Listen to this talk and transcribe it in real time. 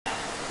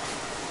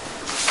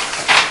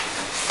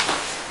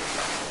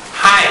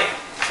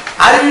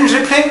Are you in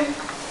Rippln?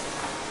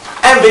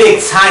 I am very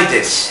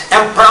excited,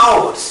 I am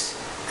proud,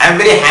 I am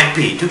very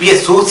happy to be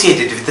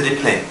associated with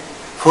Rippln,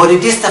 for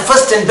it is the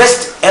first and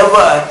best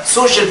ever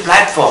social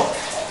platform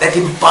that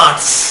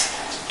imparts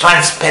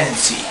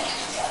transparency.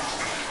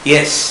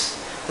 Yes,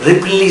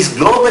 Rippln is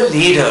global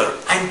leader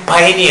and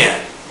pioneer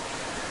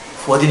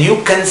for the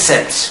new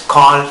concept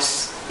called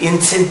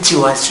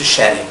incentivized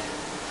sharing.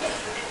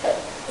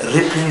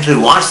 Rippln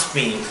rewards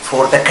me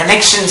for the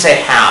connections I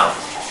have,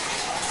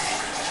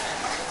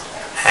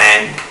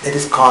 and that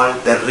is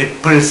called the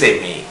ripples I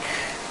make.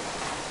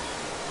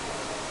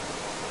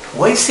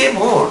 Why say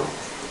more?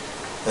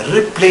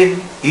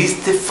 Rippln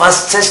is the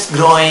fastest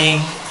growing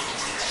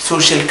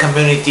social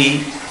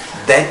community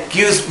that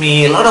gives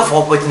me a lot of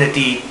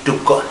opportunity to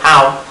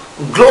have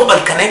global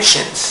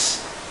connections.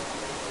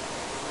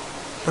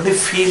 Don't you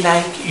feel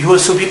like you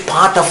also be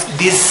part of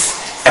this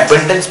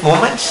abundance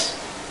moments?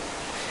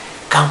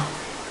 Come,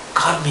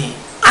 call me,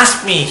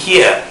 ask me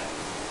here.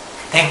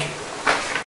 Thank you.